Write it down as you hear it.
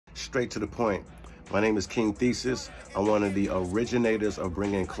straight to the point. My name is King Thesis. I'm one of the originators of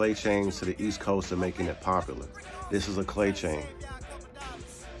bringing clay chains to the East Coast and making it popular. This is a clay chain.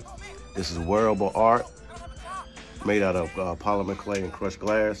 This is wearable art made out of polymer clay and crushed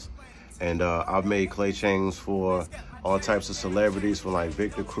glass. And I've made clay chains for all types of celebrities, from like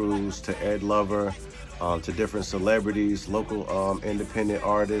Victor Cruz to Ed Lover, to different celebrities, local independent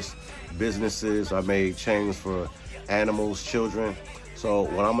artists, businesses. I made chains for animals, children. So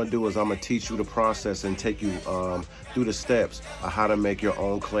what I'm gonna do is I'm gonna teach you the process and take you through the steps of how to make your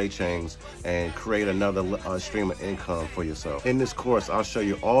own clay chains and create another stream of income for yourself. In this course, I'll show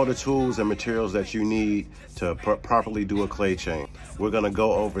you all the tools and materials that you need to properly do a clay chain. We're gonna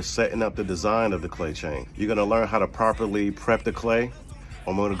go over setting up the design of the clay chain. You're gonna learn how to properly prep the clay.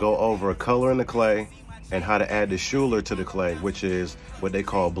 I'm gonna go over coloring the clay and how to add the schuler to the clay, which is what they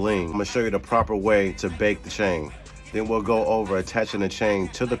call bling. I'm gonna show you the proper way to bake the chain. Then we'll go over attaching the chain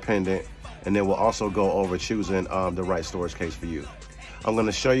to the pendant, and then we'll also go over choosing the right storage case for you. I'm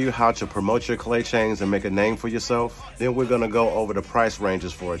gonna show you how to promote your clay chains and make a name for yourself. Then we're gonna go over the price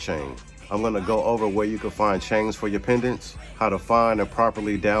ranges for a chain. I'm gonna go over where you can find chains for your pendants, how to find and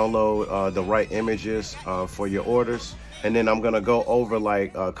properly download the right images for your orders. And then I'm gonna go over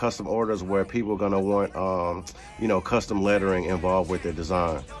like custom orders where people are gonna want, custom lettering involved with their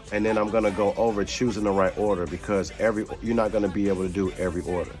design. And then I'm gonna go over choosing the right order, because you're not gonna be able to do every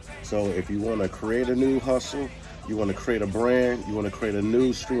order. So if you wanna create a new hustle, you wanna create a brand, you wanna create a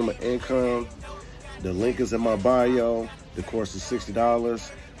new stream of income, the link is in my bio. The course is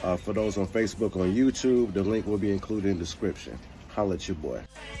 $60. For those on Facebook, on YouTube, the link will be included in the description. Holla at your boy.